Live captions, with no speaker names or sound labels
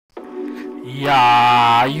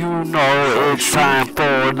Yeah, you know it's time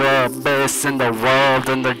for the best in the world,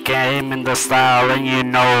 in the game, in the style, and you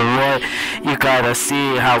know what? You gotta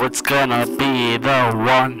see how it's gonna be the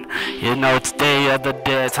one. You know it's Day of the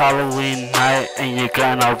Dead, it's Halloween night, and you're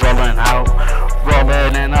gonna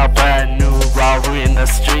rolling in a brand new Rari in the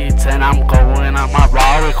streets, and I'm going on my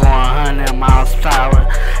Rari, going 100 miles per hour.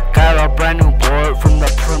 Got a brand new board from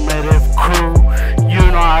the Primitive Crew. You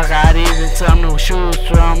know I got even some new shoes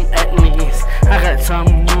from Etnies. I got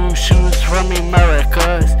some new shoes from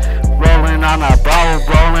Americas. Rolling on a bro,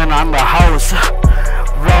 rolling on the house.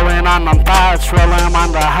 Rolling on them thoughts, rolling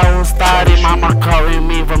on the house. Daddy mama calling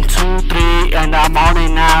me from 2, 3 in the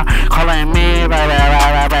morning now. Calling me,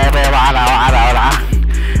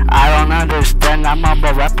 I don't understand, I'm up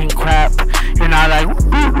rapping crap. You're not like,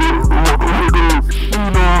 you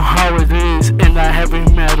know how it is in the heavy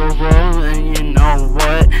metal world, and you know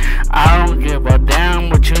what? I don't give a damn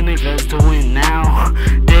what you niggas doing now.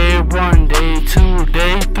 Day 1, day 2,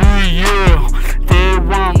 day 3, yeah. Day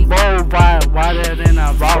 1, worldwide, wider than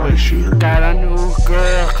a Rari. Got a new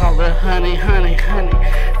girl, call her honey, honey, honey.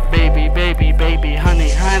 Baby, baby, baby, honey,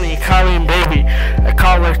 honey, calling baby. I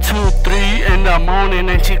call her 2, 3 in the morning,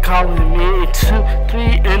 and she calling me 2,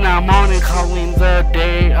 3 in the morning, calling the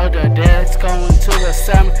Day of the Dead. Going to the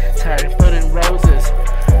cemetery, putting roses.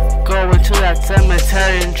 Going to that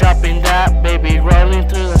cemetery and dropping that baby. Rolling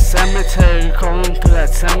through the cemetery, going to that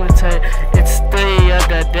cemetery. It's Day of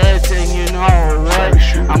the Dead, and you know what?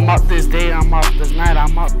 I'm up this day, I'm up this night,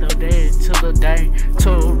 I'm up the day till the day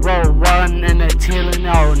to roll, run in the tilling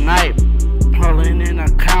all night. Rolling in a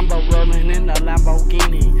combo, rolling in a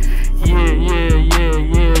Lamborghini. Yeah, yeah, yeah,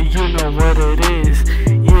 yeah, you know what it is.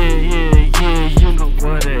 Yeah, yeah, yeah, you know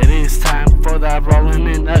what it is. Time for that rolling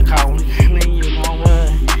in the car. And you know what?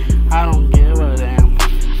 I don't give a damn.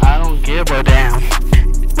 I don't give a damn.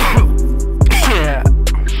 Yeah.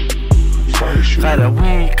 Got a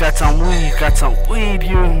weed, got some weed, got some weed.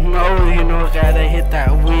 You know, gotta hit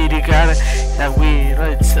that weed. You gotta that weed.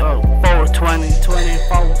 It's 420,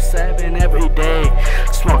 24/7 every day.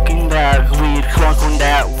 Smoking that weed, clunking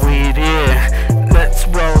that weed. Yeah. Let's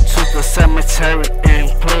roll to the cemetery and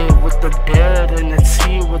play with the dead and then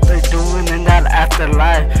see what they're doing in that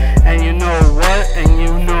afterlife. And you know what? And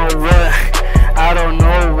you know what? I don't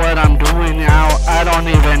know what I'm doing now. I don't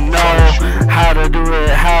even know how to do it,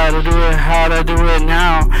 how to do it, how to do it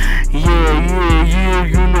now. Yeah, yeah, yeah,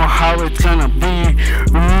 you know how it's gonna be.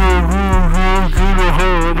 You know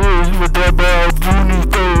how it is with that bad bunny.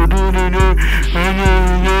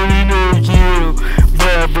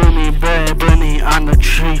 Bad bunny on the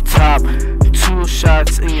treetop. 2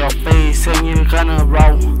 shots in your face and you're gonna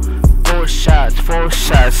roll. 4 shots,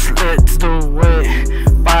 let's do it.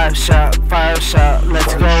 5 shot,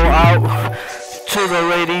 let's go out to the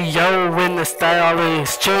radio when the style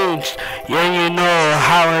is changed. Yeah, you know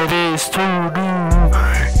how it is to do.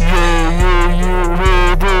 Yeah, yeah,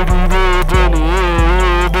 yeah, bad bunny,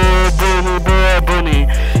 yeah, bad bunny.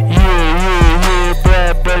 Yeah, yeah, yeah,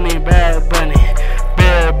 bad bunny, bad bunny.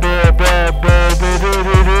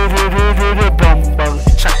 Boom, boom,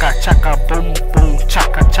 chaka, chaka, boom, boom,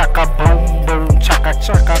 chaka, chaka, boom, boom, chaka,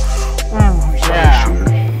 chaka. Ooh, yeah.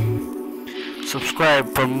 Subscribe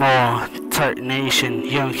for more. Tight Nation,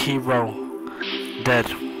 Young Hero, Dead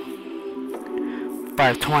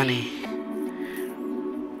 520.